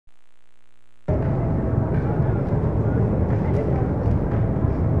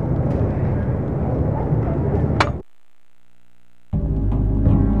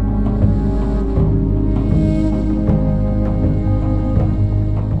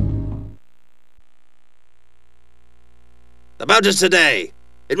The bout is today.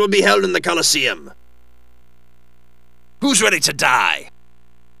 It will be held in the Colosseum. Who's ready to die?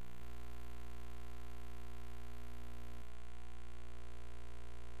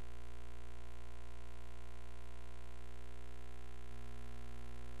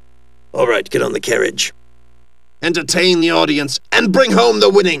 All right, get on the carriage. Entertain the audience and bring home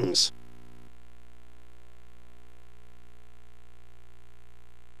the winnings!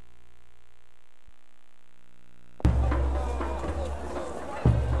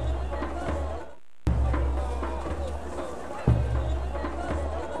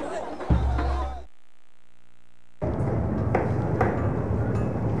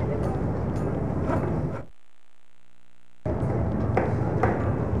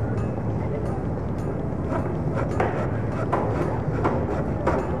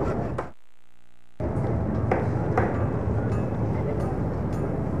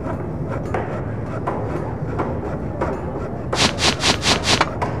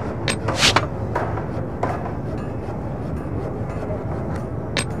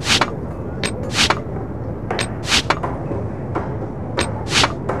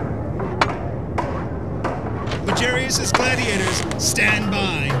 As gladiators, stand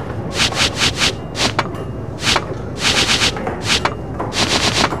by.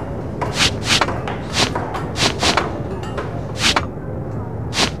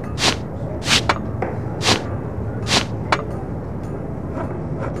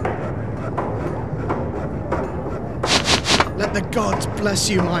 Let the gods bless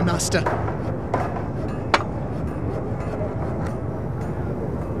you, my master.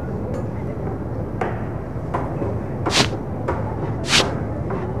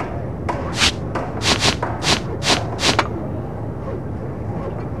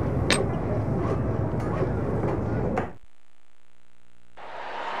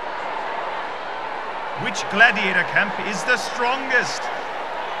 Which gladiator camp is the strongest?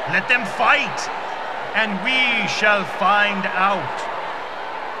 Let them fight, and we shall find out.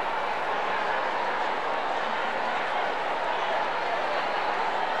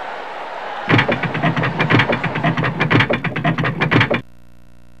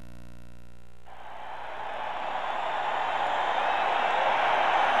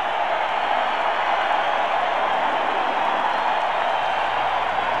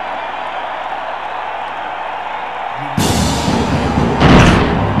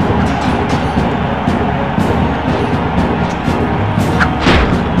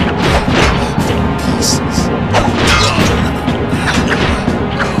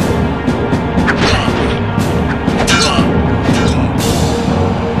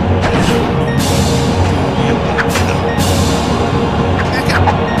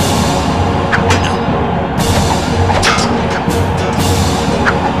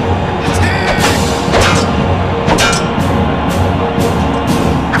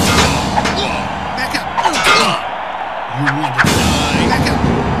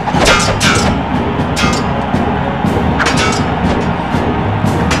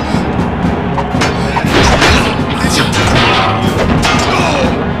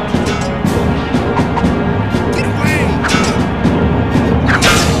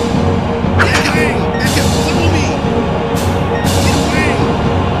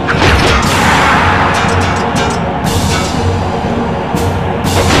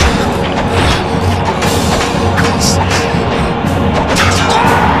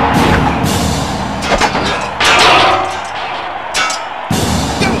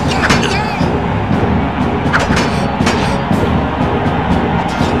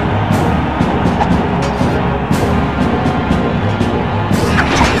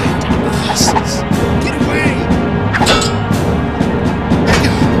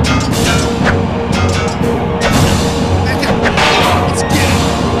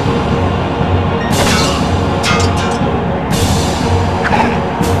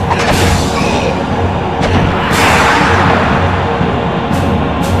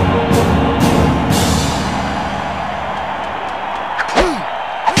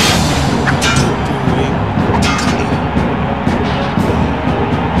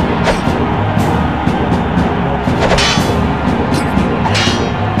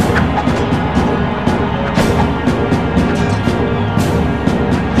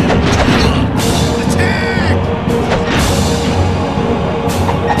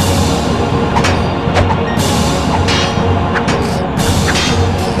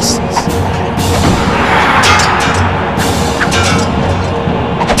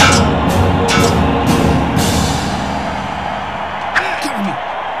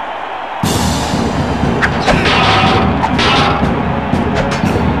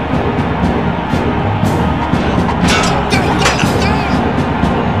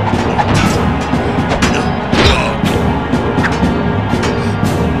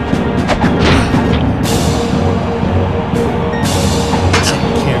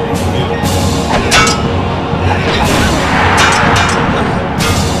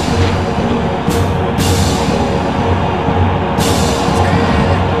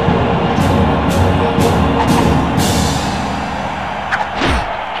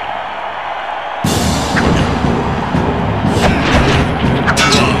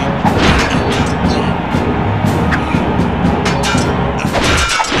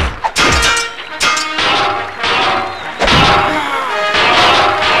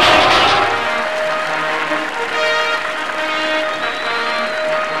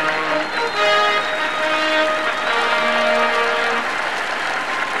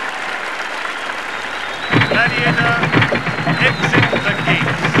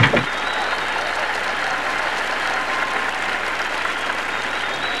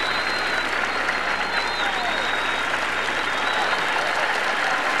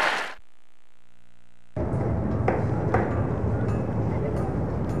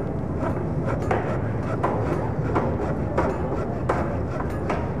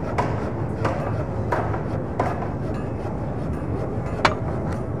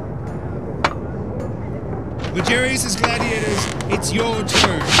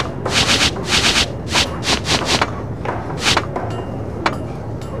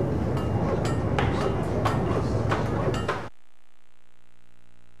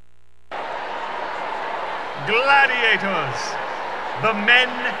 Gladiators, the men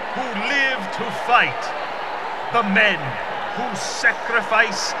who live to fight, the men who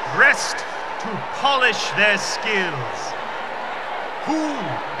sacrifice rest to polish their skills. Who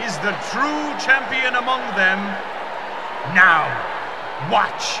is the true champion among them? Now,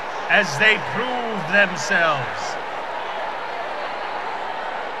 watch as they prove themselves.